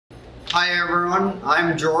Hi everyone,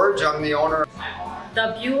 I'm George. I'm the owner of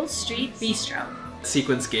The Buell Street Bistro.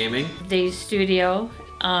 Sequence Gaming. The Studio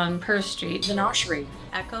on Purse Street. The Noshery.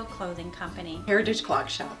 Echo Clothing Company. Heritage Clock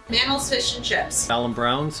Shop. Mandel's Fish and Chips. Alan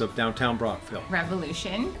Brown's of downtown Brockville.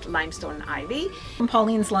 Revolution. Limestone Ivy.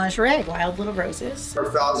 Pauline's Lingerie. Wild Little Roses.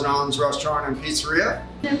 our Thousand Islands Restaurant and Pizzeria.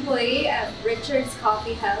 An employee at Richard's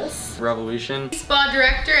Coffee House. Revolution. Spa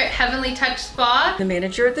director at Heavenly Touch Spa. The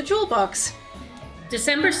manager at the Jewel Box.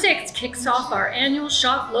 December 6th kicks off our annual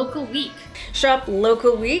Shop Local Week. Shop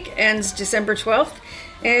Local Week ends December 12th,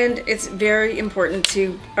 and it's very important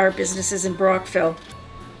to our businesses in Brockville.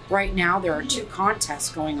 Right now, there are 2 contests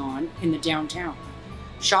going on in the downtown.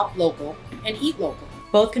 Shop Local and Eat Local.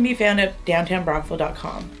 Both can be found at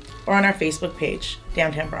downtownbrockville.com or on our Facebook page,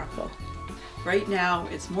 Downtown Brockville. Right now,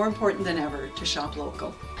 it's more important than ever to shop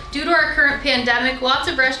local. Due to our current pandemic, lots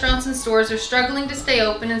of restaurants and stores are struggling to stay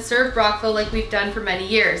open and serve Brockville like we've done for many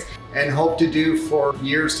years. And hope to do for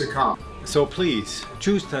years to come. So please,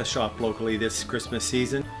 choose to shop locally this Christmas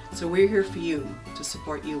season. So we're here for you to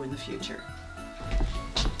support you in the future.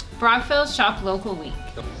 Brockville Shop Local Week.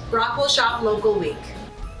 Brockville Shop Local Week.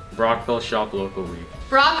 Brockville Shop Local Week.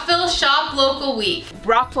 Brockville Shop Local Week.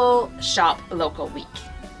 Brockville Shop Local Week.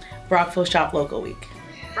 Brockville Shop Local Week.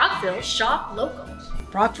 Brockville Shop Local.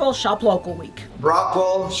 Brockville Shop Local Week.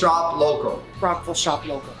 Brockville Shop Local. Brockville Shop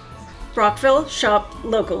Local. Brockville Shop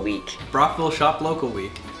Local Week. Brockville Shop Local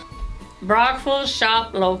Week. Brockville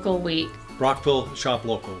Shop Local Week. Brockville Shop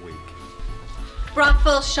Local Week.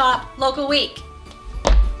 Brockville Shop Local Week.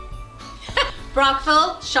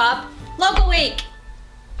 Brockville Shop Local Week.